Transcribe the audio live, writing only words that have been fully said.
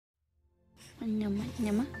Nyama,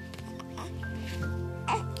 nyama.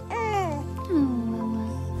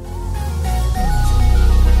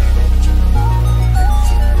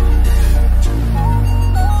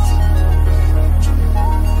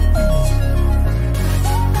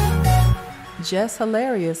 Jess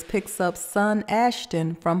Hilarious picks up son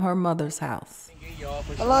Ashton from her mother's house.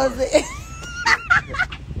 I love it.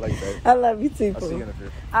 I love you too. I'll see you in a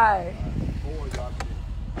few. All right.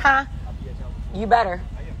 Huh? You better.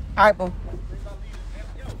 All right, boo.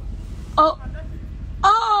 Oh.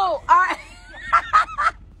 Oh, all right.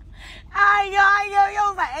 All right,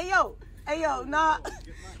 yo. Like, hey, yo, nah.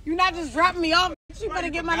 You not just dropping me off. You better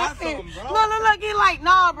get my next thing. Look. He like,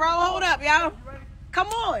 nah, bro. Hold up, y'all. Come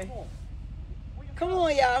on,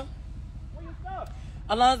 y'all.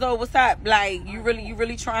 Alonzo, what's up? Like, you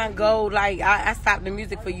really try and go. Like, I stopped the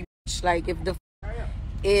music for you. Like, if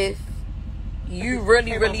you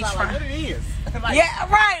really try. What it is. Like,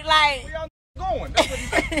 yeah, right. Like, where y'all going? That's what he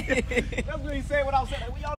said. That's what he said. What I was saying.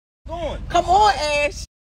 Like, where y'all going? Come on, Ash.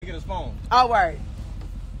 Get his phone. All right.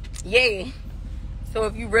 Yeah. So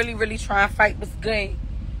if you really try and fight, what's good?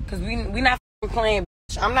 Cause we not playing.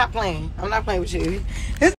 Bitch. I'm not playing with you.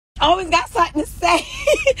 This always got something to say.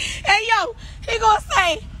 Hey, yo, he gonna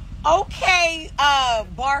say, okay,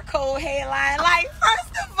 barcode headline. Like,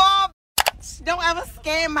 first of all, bitch, don't ever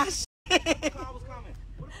scam my shit. The car was coming.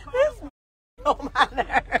 Oh, my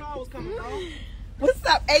nerves. The car was coming, dog. What's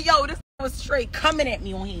up? Hey, yo, this was straight coming at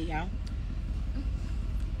me on here, y'all.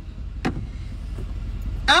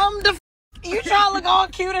 You trying to look all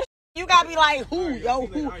cute and you gotta be like, who, yo,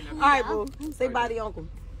 who? All right, boo. Say bye to your uncle.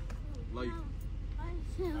 Love you.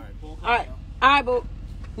 All right, boo.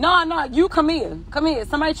 No, you come here.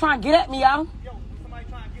 Somebody trying to get at me, y'all. Yo, somebody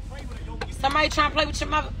trying to play with it, yo. Somebody trying to play with your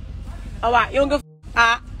mother. All right, you don't give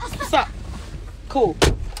what's up? Cool.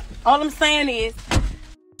 All I'm saying is,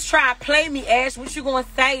 try to play me, Ash. What you gonna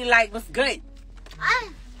say? Like, what's good? How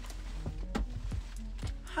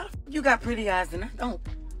the f you got pretty eyes and I don't?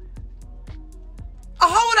 Oh,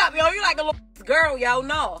 hold up, yo. You like a little girl, yo.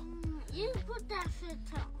 No. You put that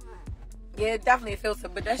filter on. Yeah, definitely a filter,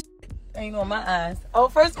 but that shit ain't on my eyes. Oh,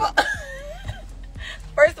 first of all,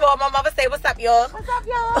 my mother say, "What's up, y'all?" What's up,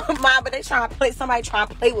 y'all? Mom, but they trying to play. Somebody trying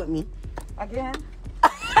to play with me Again?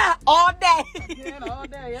 all day. Again, all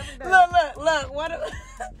day, every day. Look. One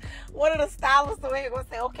of the stylists over here gonna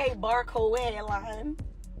say, "Okay, barcode headline."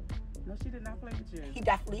 No, she did not play with you. He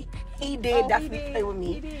did play with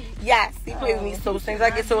me. He did. Yes, he played with me. So as soon as I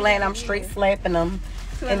get to Atlanta, I'm straight slapping him.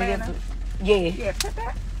 To Atlanta? Yeah. Yeah, pet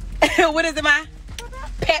that. What is it, ma?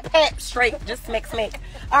 Pat, straight, just smack.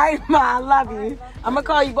 All right, ma, I love you. I'm gonna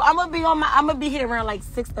call you, but I'm gonna be here around like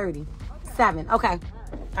 6:30, 7. Okay,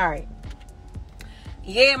 all right.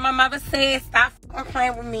 Yeah, my mother said stop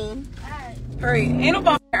playing with me. Hurry, ain't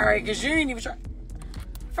nobody alright, cause you ain't even try.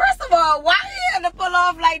 First of all, why he had to pull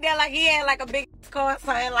off like that, like he had like a big car or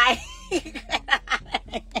something, like.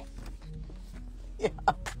 Yeah.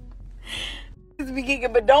 Just be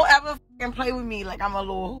geeking, but don't ever fucking play with me like I'm a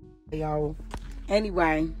little yo.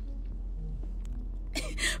 Anyway,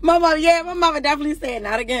 my mama definitely said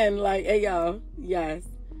not again. Like, hey yo, yes,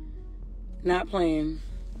 not playing.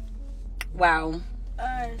 Wow.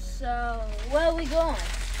 So where are we going?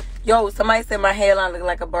 Yo, somebody said my hairline look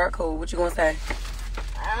like a barcode. What you gonna say?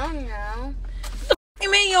 I don't know. What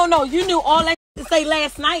you mean you don't know? You knew all that to say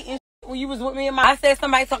last night and when you was with me and I said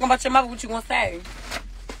somebody talking about your mother. What you gonna say?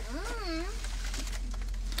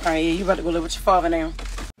 All right, yeah, you about to go live with your father now.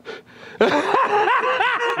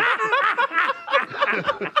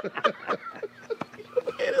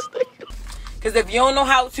 Because if you don't know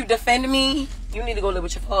how to defend me, you need to go live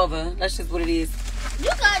with your father. That's just what it is. You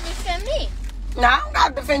gotta defend me. Nah, I don't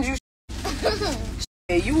gotta defend you.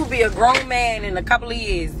 You will be a grown man in a couple of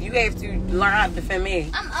years. You have to learn how to defend me.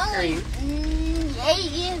 I'm only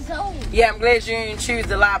 8 years old. Yeah, I'm glad you didn't choose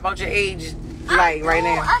to lie about your age, like right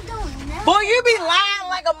now. I don't know. Boy, you be lying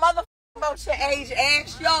like a motherfucker about your age,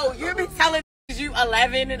 Ash. Yo, you be telling you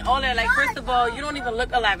 11 and all that. Like, first of all, you don't even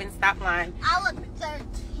look 11. Stop lying. I look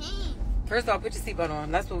 13. First of all, put your seatbelt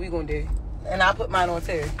on. That's what we gonna do. And I'll put mine on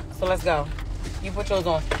too. So let's go. You put yours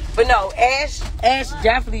on. But no, Ash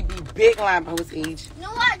definitely be big lying about his age.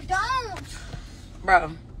 No, I don't.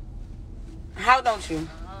 Bro, how don't you?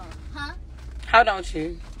 Huh? How don't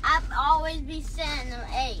you? I've always be saying I'm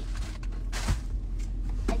 8.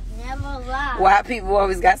 I never lie. Why people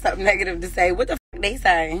always got something negative to say? What the fuck they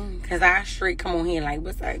saying? Because I straight come on here like,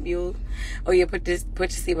 what's up, you? Oh yeah, put your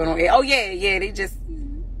seatbelt on. Oh yeah, they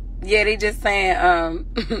just saying,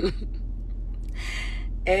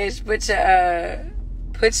 Ash, put your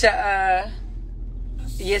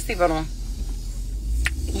seatbelt on.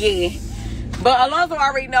 Yeah. But Alonzo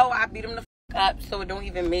already know I beat him the up, so it don't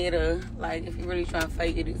even matter. Like, if you really trying to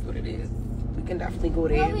fight, it is what it is. We can definitely go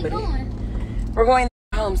there. Where are we going? We're going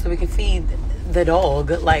home so we can feed the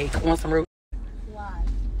dog, like, on some road. Why?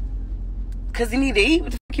 Because he need to eat.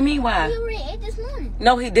 What the fuck you mean, why? He already ate this morning.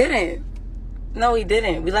 No, he didn't. No, he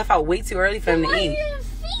didn't. We left out way too early for him to eat. Why you didn't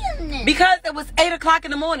feed him then? Because it was 8 o'clock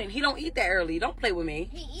in the morning. He don't eat that early. Don't play with me.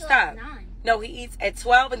 He eats Stop. at 9. No, he eats at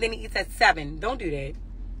 12 and then he eats at 7. Don't do that.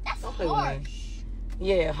 That's Don't play with me. harsh.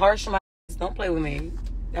 Yeah, harsh my ass. Don't play with me.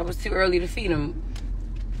 That was too early to feed him.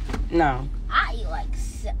 No. I eat like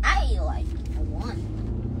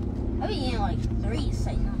 1. I be eating like 3.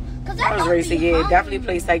 Say no. Cause I was ready to say, yeah, hungry.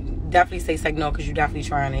 definitely say no because you definitely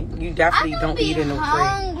trying it. You definitely don't eat in no tray.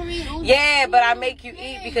 hungry. Yeah, but I make you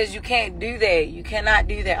eat because you can't do that. You cannot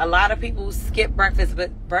do that. A lot of people skip breakfast,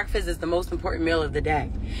 but breakfast is the most important meal of the day.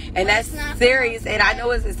 And that's serious. And I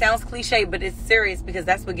know it sounds cliche, but it's serious because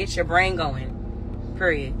that's what gets your brain going.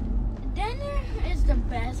 Period. Dinner is the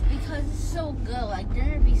best because it's so good. Like,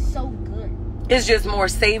 dinner be so good. It's just more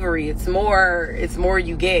savory. It's more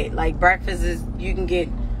you get. Like, breakfast is,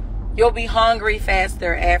 you'll be hungry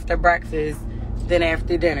faster after breakfast than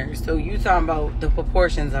after dinner. So you talking about the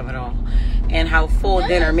proportions of it all and how full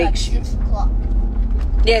dinner makes you. 6 o'clock.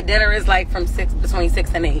 Yeah, dinner is like between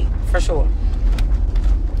 6 and 8 for sure.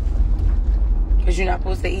 Cause you're not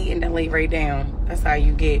supposed to eat and then lay right down. That's how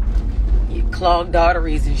you get clogged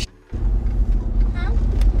arteries and shit. Huh?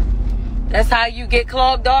 That's how you get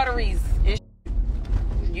clogged arteries and shit.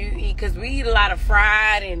 You eat, cause we eat a lot of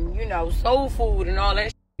fried and soul food and all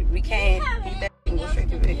that shit. We can't eat that and go straight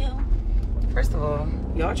to bed. First of all,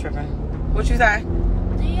 y'all tripping. What you say?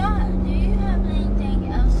 Do you have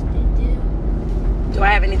anything else to do? Do I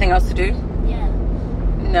have anything else to do? Yeah.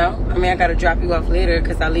 No. I mean, I gotta drop you off later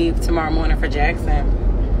because I leave tomorrow morning for Jackson.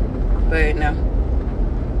 But no.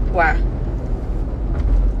 Why?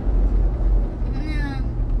 No.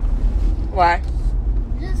 Why?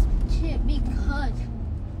 Just because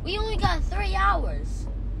we only got 3 hours.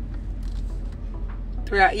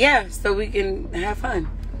 3 hours. Yeah, so we can have fun.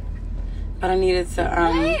 But I needed to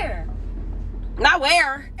Where? Not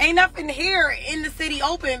where. Ain't nothing here in the city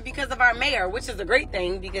open because of our mayor, which is a great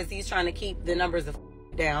thing because he's trying to keep the numbers of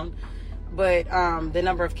down. But the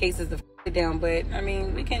number of cases of down. But I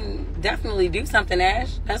mean, we can definitely do something,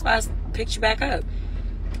 Ash. That's why I picked you back up.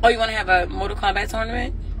 Oh, you want to have a Mortal Kombat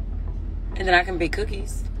tournament? And then I can bake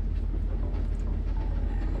cookies.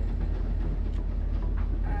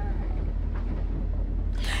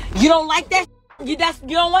 You don't like that? You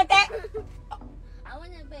don't want that? I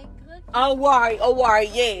want to bake cookies. Oh, worry,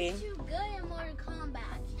 yeah. Too good in Mortal Kombat.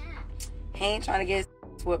 I can't. He ain't trying to get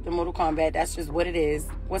swept in Mortal Kombat. That's just what it is.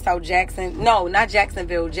 What's out Jackson? No, not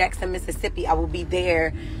Jacksonville. Jackson, Mississippi. I will be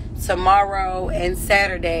there tomorrow and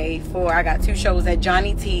Saturday I got 2 shows at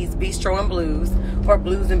Johnny T's Bistro and Blues, or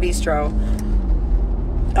Blues and Bistro.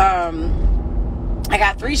 I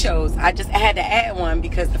got 3 shows. I had to add one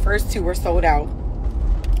because the first 2 were sold out.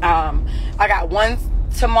 I got one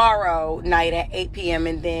tomorrow night at 8 p.m.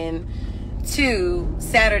 and then 2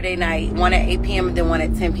 Saturday night, one at 8 p.m. and then one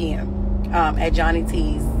at 10 p.m. At Johnny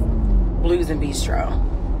T's Blues and Bistro.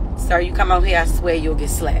 Sir, you come out here, I swear you'll get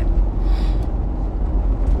slapped.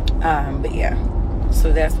 But yeah,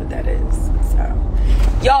 so that's what that is. So,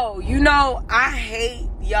 yo, I hate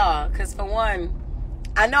y'all because for one,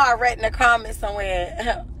 I know I read in the comments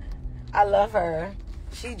somewhere, I love her.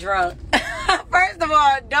 She drunk. First of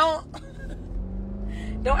all,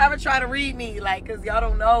 don't ever try to read me, like, cause y'all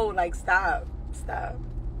don't know. Like, stop. That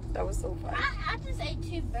was so funny. I just ate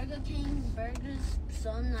 2 Burger King burgers,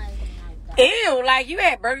 so I'm not even like that. Ew, like you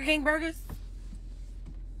had Burger King burgers?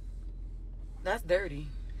 That's dirty.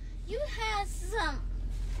 You had some.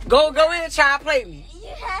 Go in and try to play me.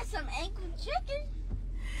 You had some ankle chicken.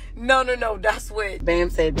 No. That's what Bam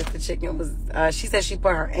said. That the chicken was. She said she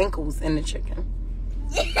put her ankles in the chicken.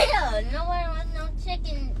 Yeah, no one wants no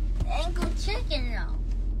chicken, ankle chicken though.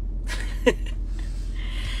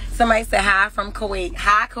 Somebody said hi from Kuwait.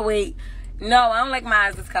 Hi, Kuwait. No, I don't like my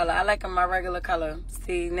eyes this color. I like them my regular color.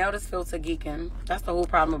 See, now this filter geeking. That's the whole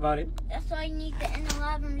problem about it. That's why you need to end the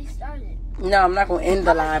live and restart it. No, I'm not going to end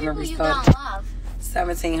the live and restart. You got live?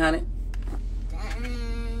 1,700.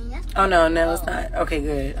 Dang, Oh, no, it's not. Okay,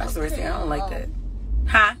 good. I was going to say, I don't like that.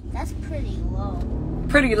 Huh? That's pretty low.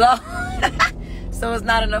 Pretty low? So it's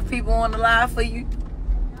not enough people on the live for you?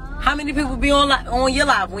 No. How many people be on your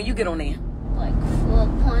live when you get on there? Like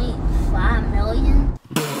 4.5 million.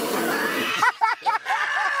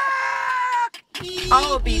 Oh,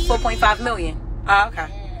 it'll be 4.5 million. Oh, okay.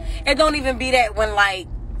 Yeah. It don't even be that when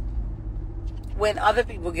when other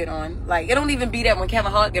people get on. Like, it don't even be that when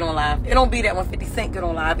Kevin Hart get on live. It don't be that when 50 Cent get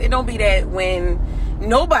on live. It don't be that when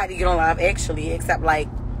nobody get on live, actually, except, like,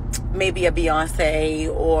 maybe a Beyonce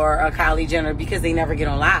or a Kylie Jenner, because they never get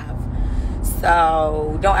on live.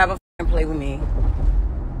 So, don't ever play with me.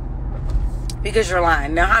 Because you're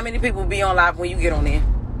lying. Now, how many people be on live when you get on there?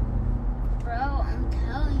 Bro, I'm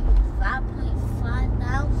telling you, 5.5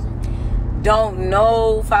 thousand. Don't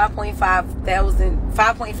know 5.5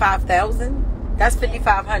 thousand. That's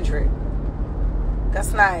 5,500.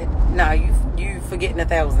 That's not. No, you forgetting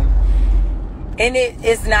 1,000. And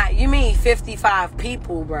it's not. You mean 55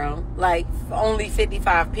 people, bro? Like only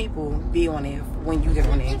 55 people be on there when you get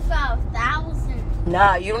on there. 55,000.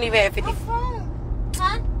 Nah, you don't even have 50.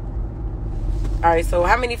 Huh? All right. So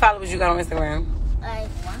how many followers you got on Instagram? Like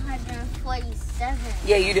 147.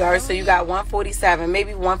 Yeah, you do. All right. So you got 147,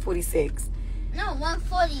 maybe 146. No,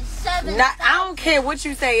 147. Not. I don't care what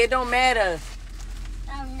you say. It don't matter.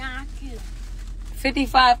 I'll knock you.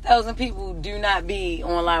 55,000 people do not be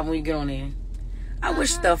on live when you get on there. I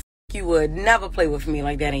wish the you would never play with me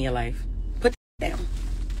like that in your life. Put it down.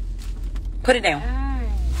 Put it down.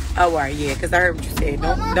 Oh, all right, yeah, because I heard what you said.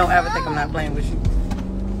 Don't ever think I'm not playing with you.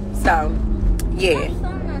 So, yeah. My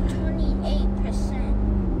phone on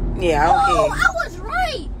 28%. Yeah, I don't care. I was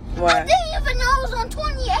right. What? I didn't even know it was on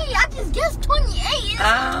 28. I just guessed 28. It's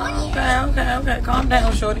on 28. Okay. Calm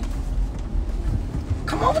down, shorty.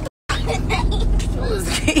 Come on with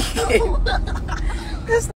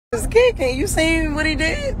This is kicking. You seen what he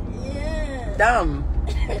did? Yeah. Dumb.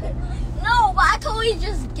 No, but I totally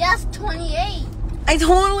just guessed 28. I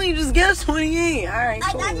totally just guessed 28. All right,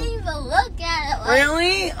 cool. I didn't even look at it. Like,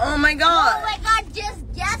 Really? Oh my God. no, like I just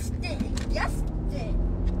guessed it.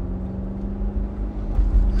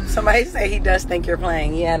 Somebody say he does think you're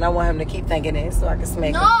playing. Yeah, and I want him to keep thinking it so I can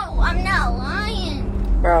smack No, him. I'm not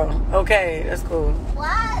lying. Bro, okay, that's cool.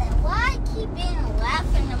 Why keep being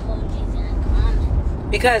laughing emojis in the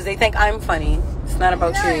comments? Because they think I'm funny. It's not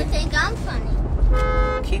about No, you. they think I'm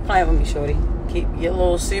funny. Keep playing with me, shorty. Keep your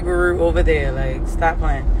little Subaru over there. Like, stop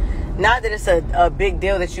playing. Not that it's a big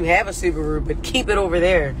deal that you have a Subaru, but keep it over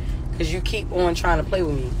there. Because you keep on trying to play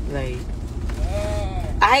with me. Like,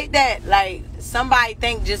 Yeah. I hate that. Like, somebody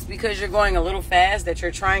think just because you're going a little fast that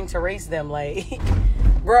you're trying to race them. Like,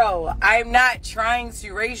 bro, I'm not trying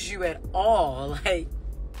to race you at all. Like,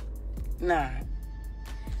 nah.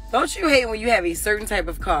 Don't you hate when you have a certain type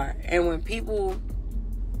of car and when people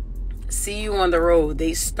see you on the road,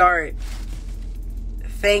 they start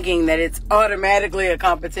thinking that it's automatically a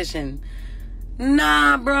competition?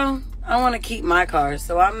 Nah, bro. I want to keep my car,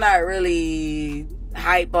 so I'm not really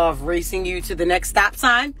hype off racing you to the next stop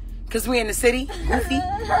sign because we in the city. Goofy.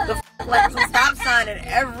 Like, a stop sign at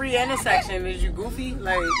every intersection. Is you goofy?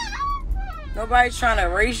 Like, nobody's trying to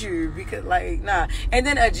race you because, like, nah. And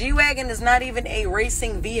then a G-Wagon is not even a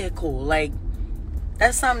racing vehicle. Like,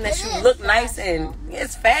 that's something that you look nice in.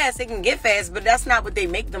 It's fast. It can get fast, but that's not what they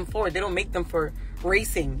make them for. They don't make them for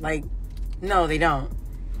racing. Like, no, they don't.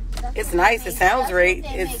 It's nice. It sounds great.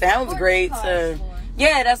 It sounds great.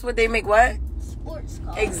 Yeah, that's what they make. What? Sports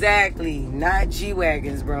cars. Exactly. Not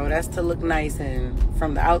G-Wagons, bro. That's to look nice in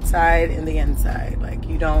from the outside and the inside. Like,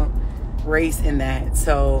 you don't race in that.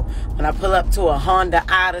 So when I pull up to a Honda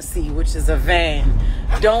Odyssey, which is a van,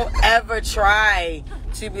 don't ever try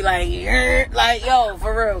to be like yo,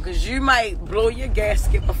 for real, because you might blow your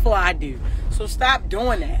gasket before I do. So stop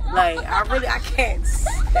doing that. Like, I can't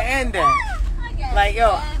stand that. Like,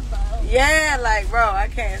 yo, yeah, like, bro, I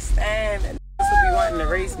can't stand that. This will be wanting to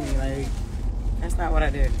race me. Like, that's not what I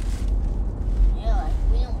do. Yeah, like,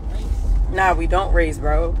 we don't race. Nah, we don't race,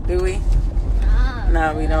 bro. Do we?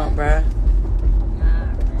 Nah, we don't, bro.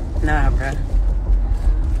 Nah, bro.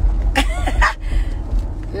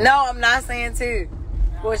 No, I'm not saying two.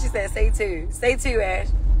 Well, she said say two. Say two, Ash.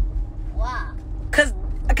 Why? Cause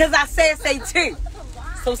I said say two.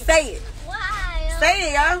 So say it. Why?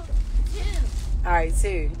 Say it, y'all. 2. All right,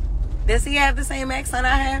 two. Does he have the same accent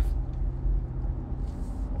I have?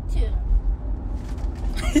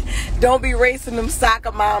 2. Don't be racing them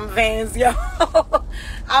soccer mom vans, yo.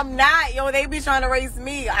 I'm not, yo. They be trying to race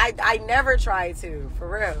me. I never try to, for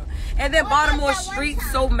real. And then What about Baltimore that one streets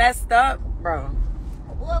time? so messed up, bro.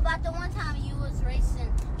 What about the one time you was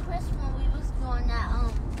racing Chris when we was doing that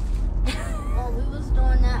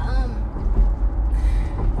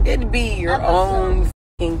It'd be your own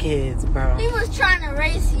fucking kids, bro. he was trying to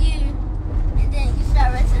race you and then you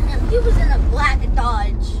start racing him. He was in a black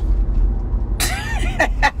Dodge.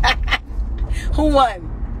 Who won?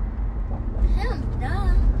 Him,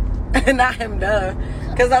 duh. Not him, duh.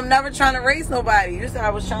 Because I'm never trying to race nobody. You said I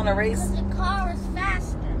was trying to race. Because the car was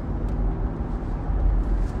faster.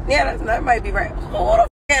 Yeah, that might be right. Who the f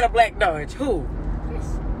had a black Dodge? Who? Chris.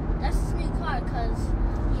 That's his new car, cause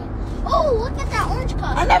yeah. Oh, look at that orange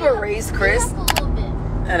car. I never raced Chris. Speed up a little bit.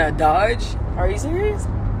 And a Dodge? Are you serious?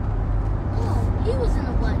 Oh, he was in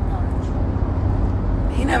a black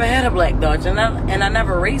Dodge. He never had a black Dodge, and I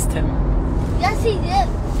never raced him. Yes, he did.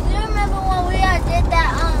 Do you remember when we did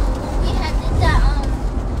that? When we had did that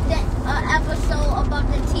episode about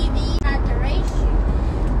the TV, not the race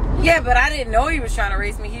you. Yeah, but I didn't know he was trying to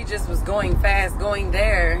race me. He just was going fast, going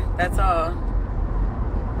there. That's all.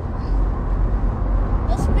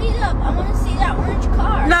 Let's speed up. I want to see that orange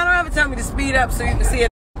car. No, don't ever tell me to speed up so you can see a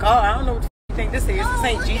car. I don't know what you think this is. No, This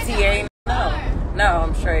ain't look at that GTA. orange car. No,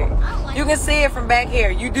 I'm straight. I don't like You can see it from back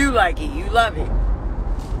here. You do like it. You love it.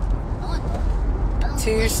 I want that.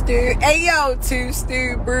 Two stew. Hey yo, two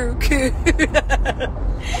stew brew.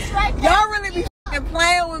 It's right there. Y'all really be f***ing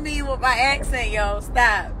playing with me with my accent, yo.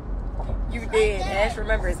 Stop. You did. Ash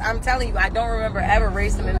remembers. I'm telling you, I don't remember ever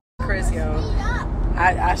racing in Chris, yo. Speed up.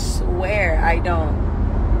 I swear I don't.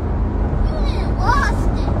 You didn't lost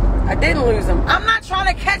it. I didn't lose him. I'm not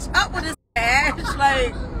trying to catch up with this Ash.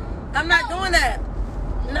 Like, I'm not doing that.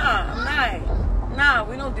 Nah, I'm not. Nah,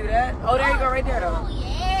 we don't do that. Oh, there you go right there, though. Oh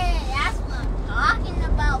yeah, that's what I'm talking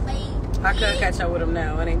about, baby. I could catch up with him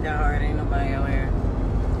now. It ain't that hard. Ain't nobody out here.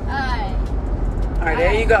 Alright. All right,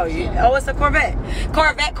 there you go. Oh, it's a Corvette.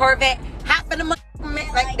 Corvette. Hop in the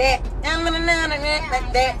like that.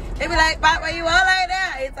 Like that. They be like, Pop, why you walk like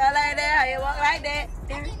that? It's all like that. You walk like that.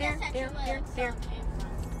 I think that's actually where the song came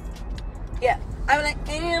from. Yeah. I be like,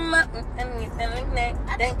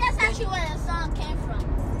 I think that's actually where the song came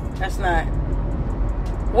from. that's not.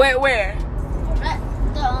 Where?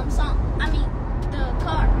 The song. I mean, the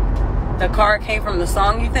car. The car came from the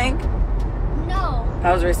song, you think? No.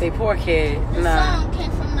 I was ready to say poor kid. The Nah. song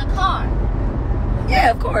came from the car.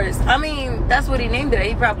 Yeah, of course. I mean, that's what he named it.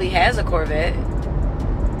 He probably has a Corvette.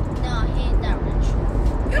 No, he ain't that rich.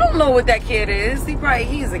 You don't know what that kid is.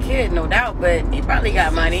 He's a kid, no doubt, but he probably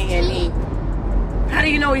got money and he. How do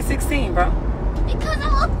you know he's 16, bro? Because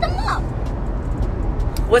I looked him up.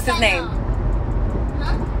 What's his name?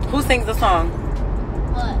 Huh? Who sings the song?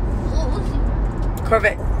 What? Lil Uzi.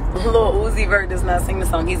 Corvette. Lil Uzi Vert does not sing the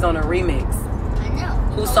song. He's on a remix. I know.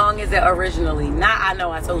 Whose song is it originally? I know,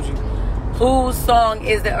 I told you. Whose song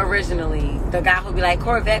is it originally? The guy who be like,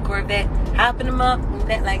 Corvette, hopping him up,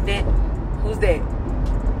 that like that. Who's that?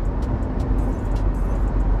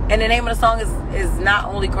 And the name of the song is not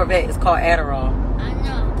only Corvette, it's called Adderall. I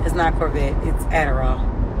know. It's not Corvette, it's Adderall.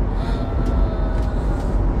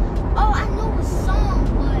 Oh, I know the song,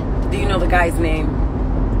 but Do you know the guy's name?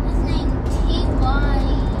 his name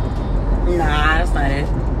T.Y. Nah, that's not it.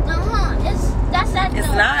 That's that. It's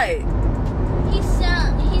not. He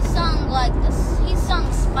sung like this. He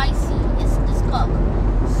sung spicy. It's called.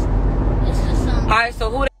 It's the song. Alright, so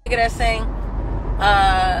who the nigga that sang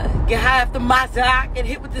get high after my tie, get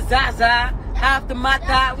hit with the Zaza, high after my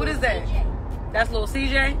tie? What is that? CJ. That's Lil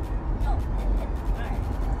CJ? No. Alright.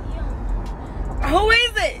 You don't know. Who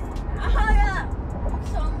is it? Hold up.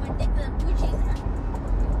 So with the Gucci.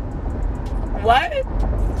 What?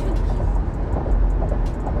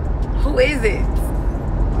 Who is it?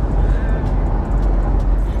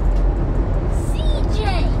 CJ.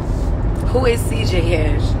 Who is CJ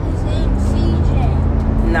Hash? His name's CJ.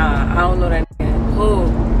 Nah, I don't know that nigga. Who?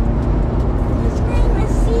 His name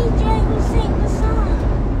is CJ who sang the song.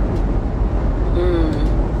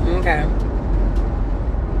 Okay.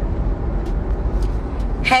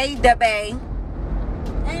 Hey, Debay.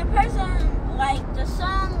 And the person, like, the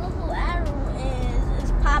song who Arrow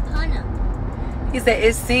is Pop Hunter. He said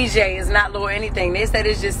it's CJ, it's not Lil anything. They said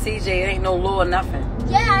it's just CJ, it ain't no Lil or nothing.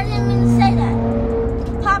 Yeah, I didn't mean to say that.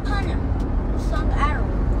 Pop Hunter. The song Arrow.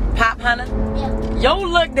 Pop Hunter? Yeah. Yo,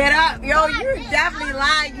 look that up. Yo, I you did. definitely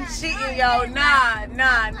lying. You cheating, yo. Nah.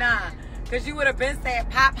 Because you would have been saying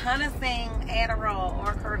Pop Hunter sing Adderall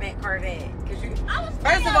or Corvette. Because you, I was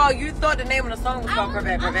first of all, you thought the name of the song was called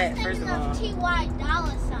Corvette. First of all. T.Y.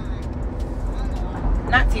 Dollar Sign. I don't know why.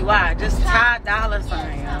 Not T.Y., just Ty Dollar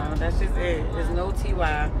Sign, Yeah, y'all. That's just it. There's no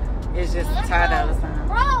T.Y. It's just Let's Ty go. Dollar Sign.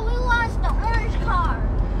 Bro, we lost the orange car.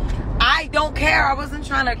 I don't care. I wasn't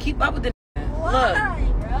trying to keep up with the Why,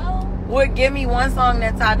 bro? Would give me one song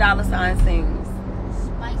that Ty Dollar Sign sings.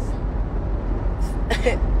 Spicy.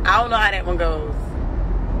 I don't know how that one goes.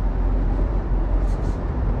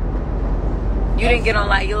 You didn't get on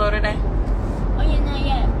Light Yellow today? Oh, yeah, not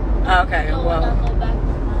yet. Okay, So well, I'll go back to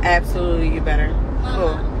my absolutely you better.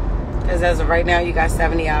 Cool. Because as of right now, you got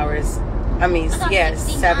 70 hours. I mean, I thought yeah,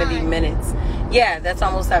 69. 70 minutes. Yeah, that's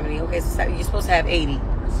almost 70. Okay, so you're supposed to have 80.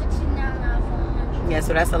 69 out of 100. Yeah,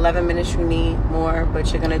 so that's 11 minutes you need more, but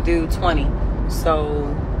you're going to do 20. So,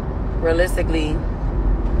 realistically,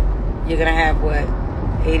 you're going to have, what,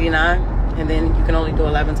 89? And then you can only do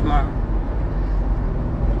 11 tomorrow.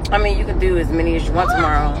 I mean, you can do as many as you want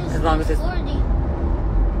tomorrow, as long as it's... 40.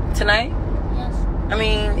 Tonight? Yes. I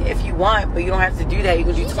mean, if you want, but you don't have to do that. You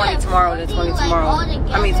can do 20 tomorrow, then 20 tomorrow.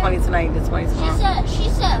 I mean, 20 tonight, then 20 tomorrow. She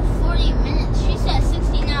said 40 minutes. She said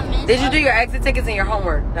 69 minutes. Did you do your exit tickets and your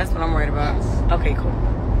homework? That's what I'm worried about. Yes. Okay, cool.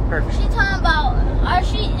 Perfect. She talking about, is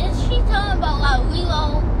she talking about like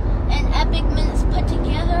Lilo and Epic minutes put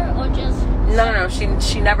together, or just... No.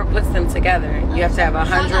 She never puts them together. You have to have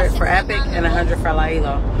 100 for Epic and 100 for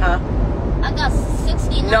Lilo. Huh? I got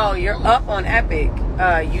 69. No, you're up on Epic.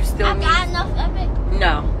 You still I need... got enough Epic?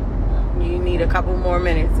 No. You need a couple more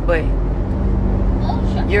minutes, but... Oh,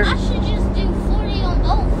 I should just do 40 on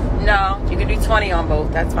both. No, you can do 20 on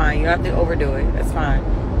both. That's fine. You don't have to overdo it. That's fine.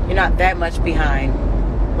 You're not that much behind.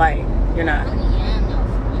 Like, you're not.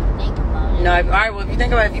 Think about it. No, all right, well, if you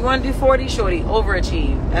think about it, if you want to do 40, shorty,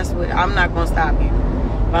 overachieve. That's what... I'm not going to stop you.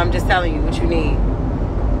 But I'm just telling you what you need.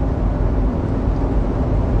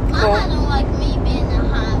 Cool. I don't like me being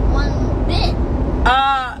behind one bit.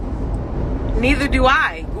 Neither do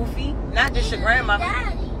I, Goofy. Not just your grandma.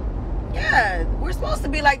 Daddy. Yeah, we're supposed to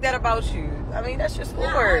be like that about you. I mean, that's your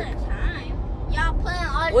schoolwork. Not all the time. Y'all putting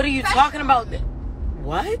all What this are you pressure talking about? on me.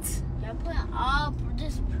 What? Y'all putting all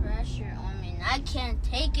this pressure on me, and I can't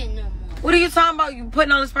take it no more. What are you talking about? You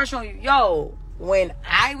putting all this pressure on you? Yo, when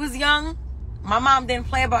I was young, my mom didn't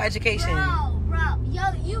play about education. Bro,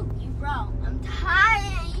 I'm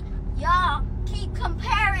tired. Y'all keep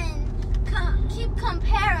comparing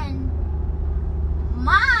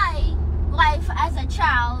my life as a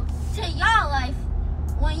child to y'all life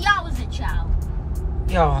when y'all was a child.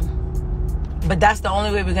 Yo, but that's the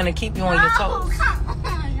only way we're gonna keep you on your toes.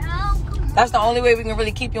 That's the only way we can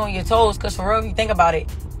really keep you on your toes. Cause for real, if you think about it,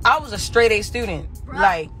 I was a straight A student. Bro,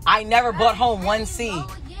 like I never brought home 1 C.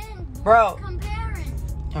 Bro.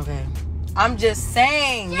 Okay, I'm just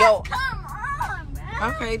saying, yo. Come on,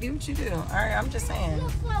 man. Okay, do what you do. All right, I'm just saying.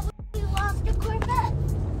 You lost the Corvette.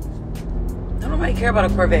 Don't nobody care about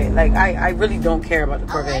a Corvette. Like I really don't care about the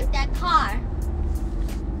I Corvette. like that car.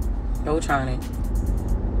 No trying it.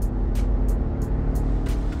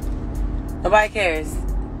 Nobody cares.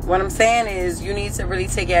 What I'm saying is you need to really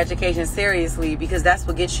take your education seriously, because that's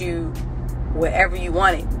what gets you wherever you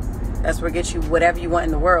want it. That's what gets you whatever you want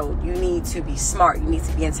in the world. You need to be smart. You need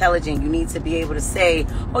to be intelligent. You need to be able to say,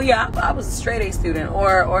 oh yeah, I was a straight A student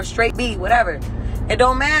or straight B, whatever. It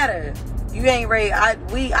don't matter. You ain't ready.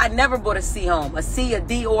 I never bought a C home. A C, a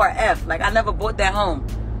D, or a F. Like, I never bought that home.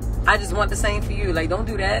 I just want the same for you. Like, don't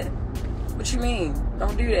do that. What you mean?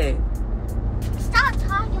 Don't do that. Stop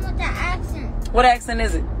talking with that accent. What accent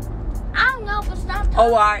is it? I don't know, but stop talking.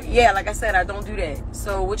 Oh, all right. Yeah, like I said, I don't do that.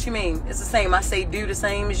 So, what you mean? It's the same. I say do the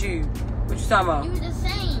same as you. What you talking about? You the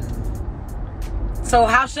same. So,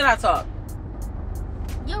 how should I talk?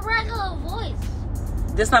 Your regular voice.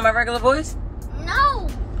 This not my regular voice? No.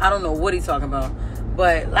 I don't know what he's talking about.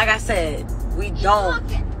 But, like I said, we You don't.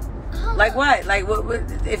 talking. Like what? Like what?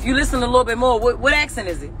 If you listen a little bit more, what accent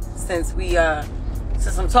is it? Since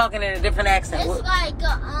I'm talking in a different accent. It's like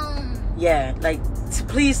Yeah, like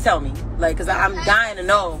please tell me, like, cause I'm dying to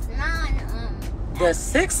know. 6'9", The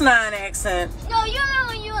 6'9" accent. No, you remember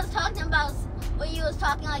when you was talking about when you was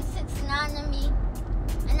talking like 6'9" to me,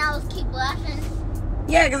 and I was keep laughing.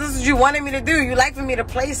 Yeah, cause this is what you wanted me to do. You like for me to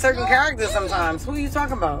play certain No, characters I didn't. sometimes. Who are you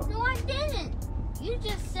talking about? No, I didn't. You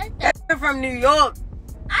just said that. You're from New York.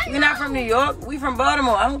 I You're not from New York. We from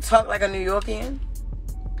Baltimore. I don't talk like a New Yorkian.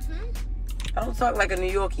 I don't talk like a New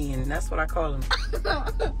Yorkian. That's what I call them.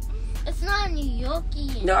 It's not a New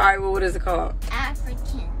Yorkie. No, all right. Well, what is it called?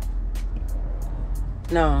 African.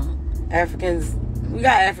 No, Africans. We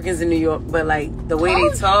got Africans in New York, but like the way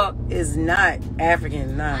they talk is not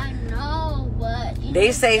African. Nah. I know, but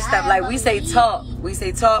They say stuff like we say talk. We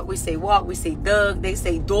say talk. We say walk. We say dug. They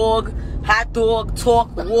say dog, hot dog,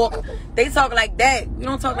 talk, walk. They talk like that. We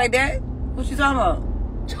don't talk like that. What you talking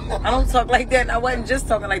about? I don't talk like that. I wasn't just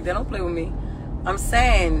talking like that. Don't play with me. I'm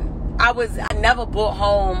saying I never brought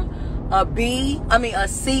home a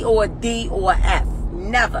C or a D or a F.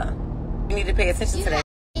 Never. You need to pay attention you to that.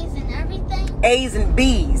 A's and everything. A's and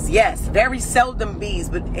B's, yes. Very seldom B's,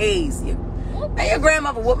 but A's. Now your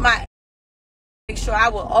grandmother whooped my. Make sure I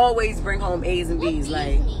will always bring home A's and B's.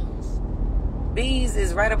 Like B's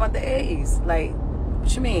is right up under A's. Like,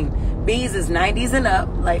 what you mean? B's is 90s and up,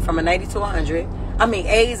 like from a 90 to 100. I mean,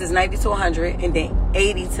 A's is 90 to 100, and then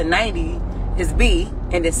 80 to 90 is B,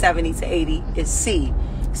 and then 70 to 80 is C.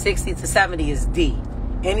 60 to 70 is D.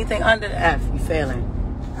 Anything under the F, you failing.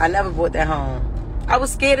 I never bought that home. I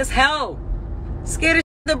was scared as hell. Scared as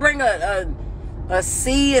to bring a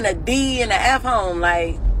C and a D and an F home.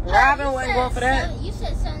 Like, Robin wasn't going for that. You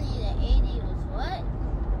said 70 to 80 was what?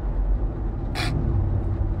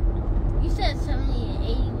 You said 70 to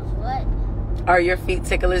 80 was what? Are your feet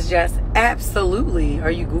ticklish, Jess? Absolutely.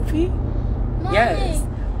 Are you goofy? Mommy, Yes.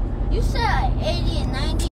 You said 80 and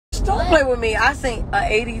 90. Don't what? play with me. I think a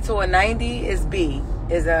 80 to a 90 is B.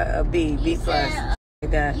 Is a B. B plus.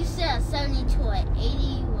 Like that. You said 70 to an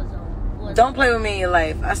 80 was Don't play with me in your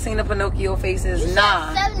life. I seen the Pinocchio faces. You said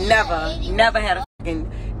Nah. 70 Never. to 80 Never was had a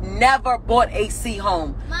fucking. Never bought a C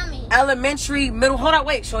home. Mommy. Elementary, middle. Hold on,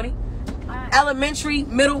 wait, shorty. Alright. Elementary,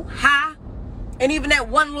 middle, high, and even that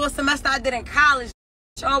one little semester I did in college.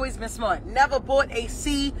 Always been smart. Never bought a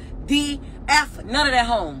C, D, F, none of that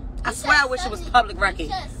home. I swear I wish it was public record.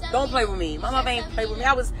 Don't play with me. My mother ain't play with me.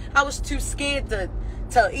 I was too scared to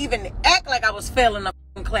even act like I was failing a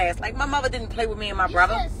class. Like my mother didn't play with me and my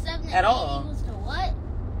brother at all. Was the what?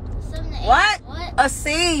 7 to 8 What? was what? A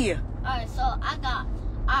C. Alright, so I got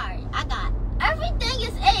everything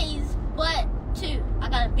is A's but 2. I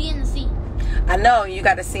got a B and a C. I know you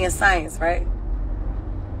got a C in science, right?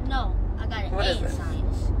 No, I got an What A is in it?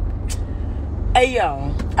 science. Hey yo.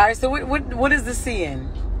 All right. So what is the C in?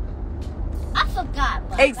 I forgot.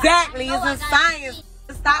 But Exactly. I know It's in I got a science. C.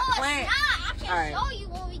 Stop No, playing. it's not. I can Alright. show you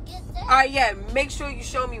when we get there. All right, yeah. Make sure you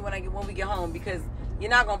show me when we get home because you're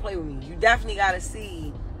not gonna play with me. You definitely got a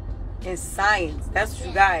C in science. That's what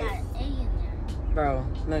you got, I got an A in there. bro.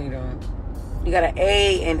 No, you don't. You got an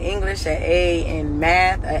A in English, an A in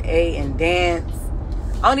math, an A in dance.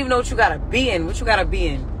 I don't even know what you got a B in. What you got a B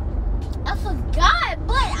in? I forgot,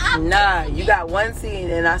 but I Nah, you got one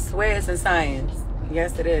C, and I swear it's in science.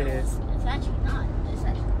 Yes, it is. It's actually not. It's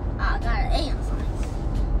like I got an A in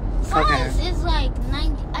science. Okay. Science is like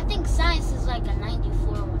 90. I think science is like a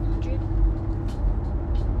 94 100.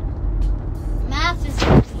 Math is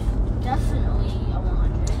definitely a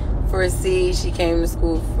 100. For a C, she came to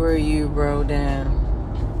school for you, bro. Damn.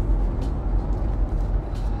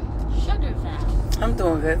 Sugar valve. I'm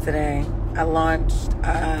doing good today. I launched.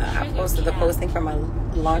 I posted the posting for my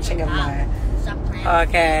launching of my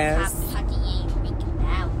podcast.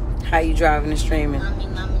 How you driving and streaming?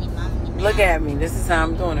 Look at me. This is how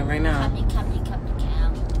I'm doing it right now.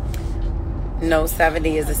 No,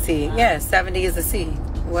 70 is a C. Yeah, 70 is a C.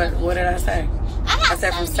 What did I say? I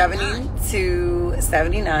said from 70 to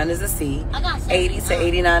 79 is a C. 80 to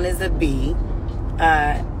 89 is a B.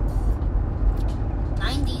 90.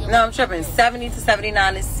 No, I'm tripping. 70 to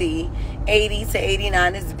 79 is C. 80 to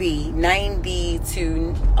 89 is B. 90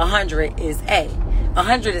 to 100 is A.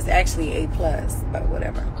 100 is actually A plus, but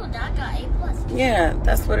whatever. Oh, I got A plus. Yeah,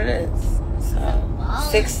 that's what it is. So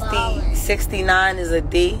 69 is a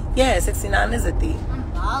D. Yeah, 69 is a D.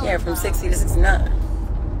 Yeah, from 60 to 69.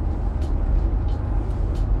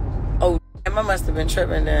 Oh, damn, I must have been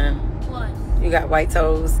tripping then. What? You got white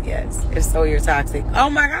toes? Yes. If so, you're toxic. Oh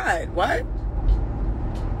my God, what?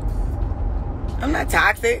 I'm not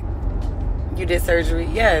toxic. You did surgery?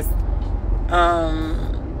 Yes.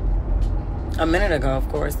 A minute ago, of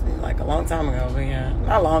course. Like a long time ago, but yeah.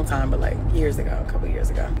 Not a long time, but like years ago, a couple years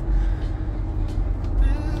ago.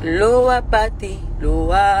 Lua Pati,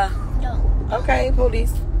 Lua. No. Okay,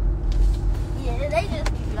 police. Yeah, they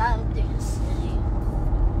just love this.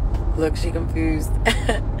 Look, she confused.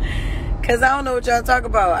 Cause I don't know what y'all talk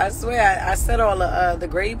about. I swear, I said all the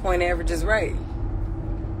grade point averages right.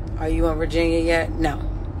 Are you in Virginia yet? No.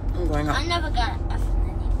 I'm going home. I never got an F in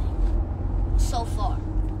anything so far.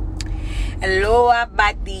 Lua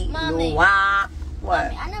Pati, Mommy. Lua.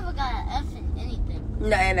 What? Mommy, I never got an F in anything.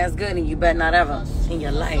 No, and that's good, and you bet not ever in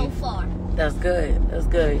your So life. far. That's good. That's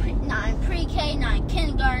good. 9 pre-K, 9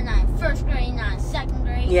 kindergarten, 9 first grade, 9 second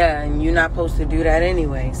grade. Yeah, and you're not supposed to do that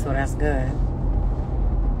anyway, so that's good.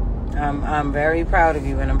 I'm very proud of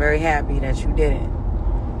you, and I'm very happy that you did it.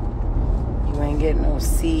 You ain't getting no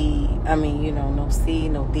C. I mean, no C,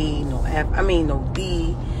 no D, no F. I mean, no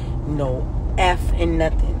D, no F, and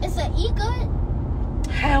nothing. Is an E good?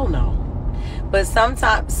 Hell no. But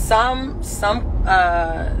sometimes some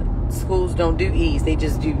schools don't do E's. They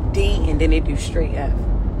just do D and then they do straight F.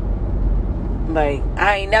 Like,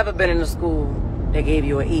 I ain't never been in a school that gave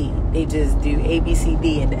you an E. They just do A, B, C,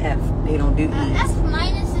 D, and the F. They don't do E's. F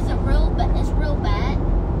minus is it's real bad.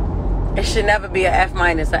 It should never be an F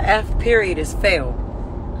minus. A F period is fail.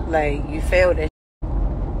 Like, you failed it.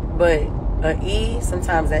 But an E,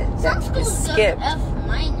 sometimes that Some is schools skipped. give F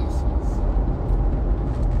minuses.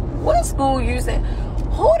 What school using?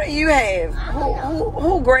 Who do you have?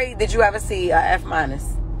 Who grade did you ever see a F minus?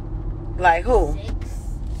 Like who? 6.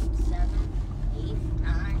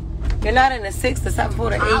 You're not in the 6th, the 7th, or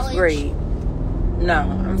the 8th College. grade. No,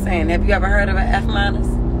 I'm saying, have you ever heard of an F minus?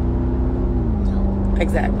 No.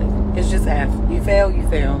 Exactly. It's just F. You fail, you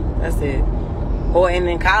fail. That's it. Or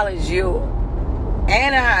in college, and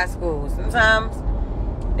in high school, sometimes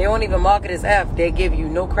they won't even mark it as F. They give you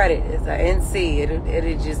no credit. It's an NC.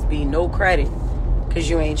 It'll just be no credit because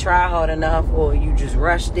you ain't try hard enough, or you just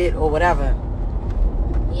rushed it, or whatever.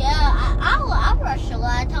 Yeah, I rush a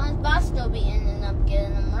lot of times, but I still be ending up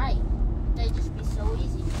getting them right. They just be so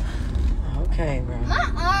easy. Okay, bro.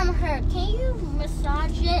 My arm hurt. Can you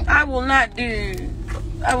massage it? I will not do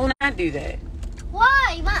that.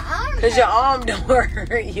 Why? My arm Because hurt. your arm don't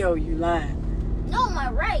hurt. Yo, you lying. No, my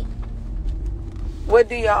right. What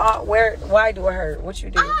do your arm, why do it hurt? What you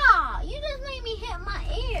do? Ah, you just made me hit my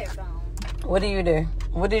earbone. What do you do?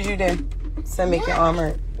 What did you do to make your arm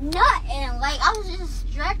hurt? Nothing. Like, I was just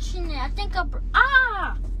stretching it. I think I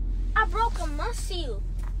broke a muscle.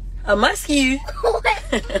 A muscle?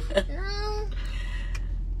 No.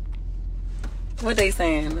 What they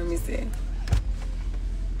saying? Let me see.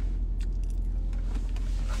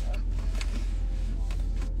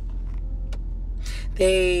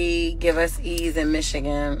 They give us E's in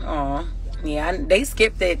Michigan. Oh, yeah. They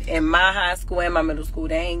skipped it in my high school and my middle school.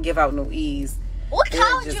 They ain't give out no E's. What It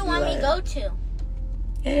college just you want me to go to?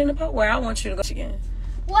 It ain't about where I want you to go, Michigan.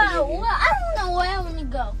 Well, I don't know where I want to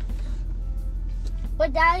go.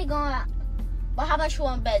 But Daddy going. But how much you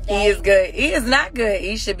want to bet, Daddy? E is good. E is not good.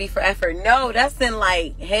 E should be for effort. No, that's in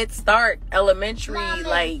like Head Start, elementary, Mommy,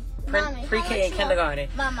 like Mommy, pre-K how much and you kindergarten.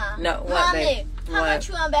 Mama. No, what, Mommy, babe? how What? much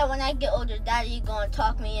you want to bet when I get older, Daddy going to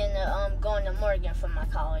talk me into going to Morgan for my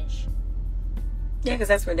college? Yeah, because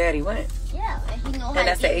that's where Daddy went. Yeah, and he know how And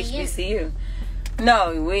that's to the get me in. HBCU.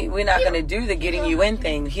 No, we're not He going to do the getting you in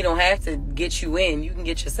thing. He don't have to get you in. You can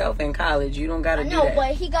get yourself in college. You don't got to I do know, that.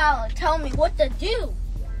 but he got to tell me what to do.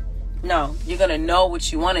 No, you're going to know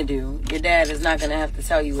what you want to do. Your dad is not going to have to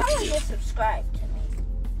tell you what to Someone do. just subscribe to me.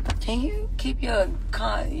 Can you keep your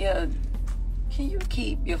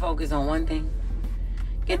focus on one thing?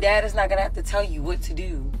 Your dad is not going to have to tell you what to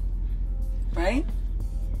do. Right?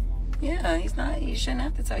 Yeah, he shouldn't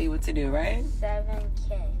have to tell you what to do, right?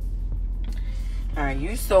 7K. All right,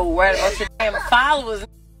 you so worried about your damn followers.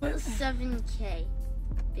 7K.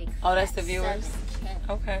 Big Oh, that's fat the viewers? 7K.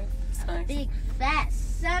 Okay, that's nice. Big fat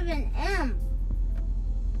 7M.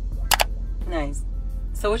 Nice.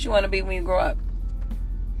 So what you want to be when you grow up?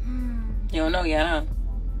 You don't know yet, huh?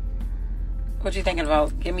 What you thinking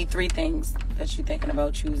about? Give me 3 things that you thinking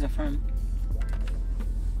about choosing from.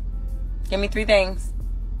 Give me 3 things.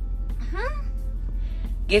 Huh?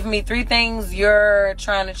 Give me 3 things you're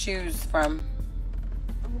trying to choose from.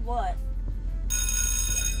 What?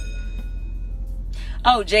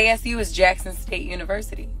 Oh, JSU is Jackson State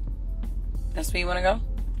University. That's where you want to go?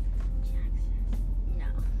 No.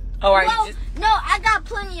 Oh, are Well, you no, I got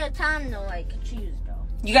plenty of time to choose though.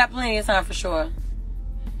 You got plenty of time for sure.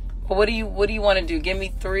 But what do you want to do? Give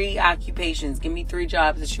me 3 occupations. Give me 3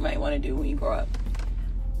 jobs that you might want to do when you grow up.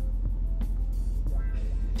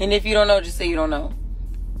 And if you don't know, just say you don't know.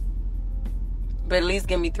 But at least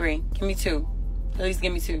give me 3. Give me 2. At least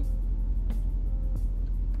give me 2.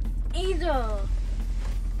 Either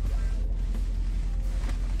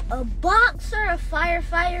a boxer, a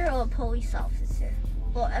firefighter, or a police officer,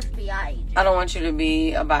 or FBI agent. I don't want you to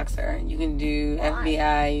be a boxer. You can do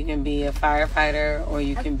FBI. You can be a firefighter, or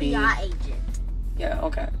you can be FBI agent. Yeah,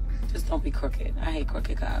 okay. Just don't be crooked. I hate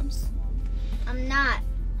crooked cops. I'm not.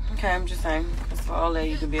 Okay, I'm just saying. Because for all that,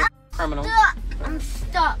 you can be a criminal. I'm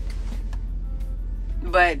stuck.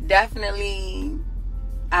 But definitely,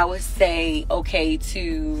 I would say okay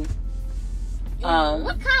to.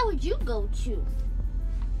 What college you go to?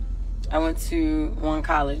 I went to one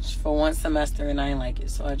college for 1 semester and I didn't like it,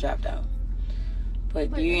 so I dropped out.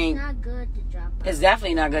 But you ain't. It's not good to drop out. It's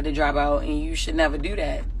definitely not good to drop out, and you should never do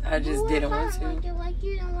that. I just didn't want to. Like it, like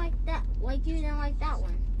you didn't like that. Like you didn't like that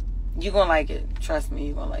one. You gonna like it. Trust me,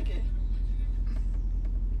 you gonna like it.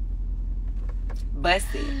 Bust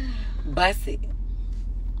it. Bust it.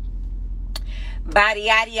 Body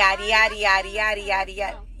yaddy yaddy yaddy yaddy yaddy yaddy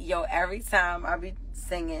yaddy. Yo, every time I be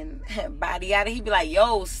singing body yaddy, he be like,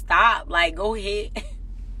 yo, stop. Like, go ahead.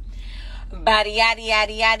 Body yaddy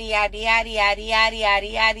yaddy yaddy yaddy yaddy yaddy yaddy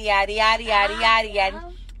yaddy yaddy yaddy yaddy yaddy yaddy yaddy.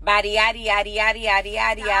 Body yaddy yaddy yaddy yaddy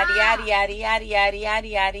yaddy yaddy yaddy yaddy yaddy yaddy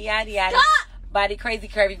yaddy yaddy yaddy yaddy. Body crazy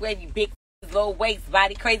curvy wavy big low waist.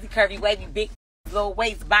 Body crazy curvy wavy big low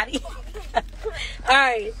waist. Body. All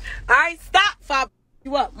right, stop. Fob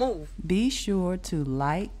you up. Move. Be sure to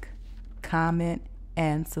like, comment,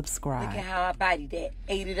 and Look subscribe. at how I bodied that.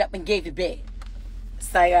 Ate it up and gave it back.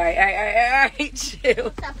 Say, all right,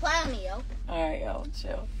 chill. Stop playing with me, yo. All right, yo,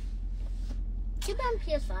 chill. You got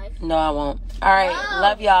PS5. No, I won't. All right, No.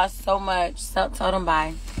 love y'all so much. So, tell them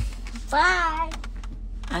bye. Bye.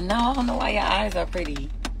 I know, I don't know why your eyes are pretty.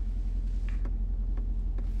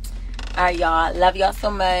 All right, y'all. Love y'all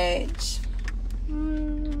so much.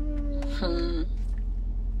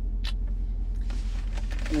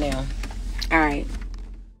 Now, all right.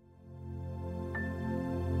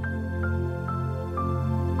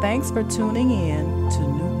 Thanks for tuning in to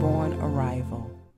Newborn Arrival.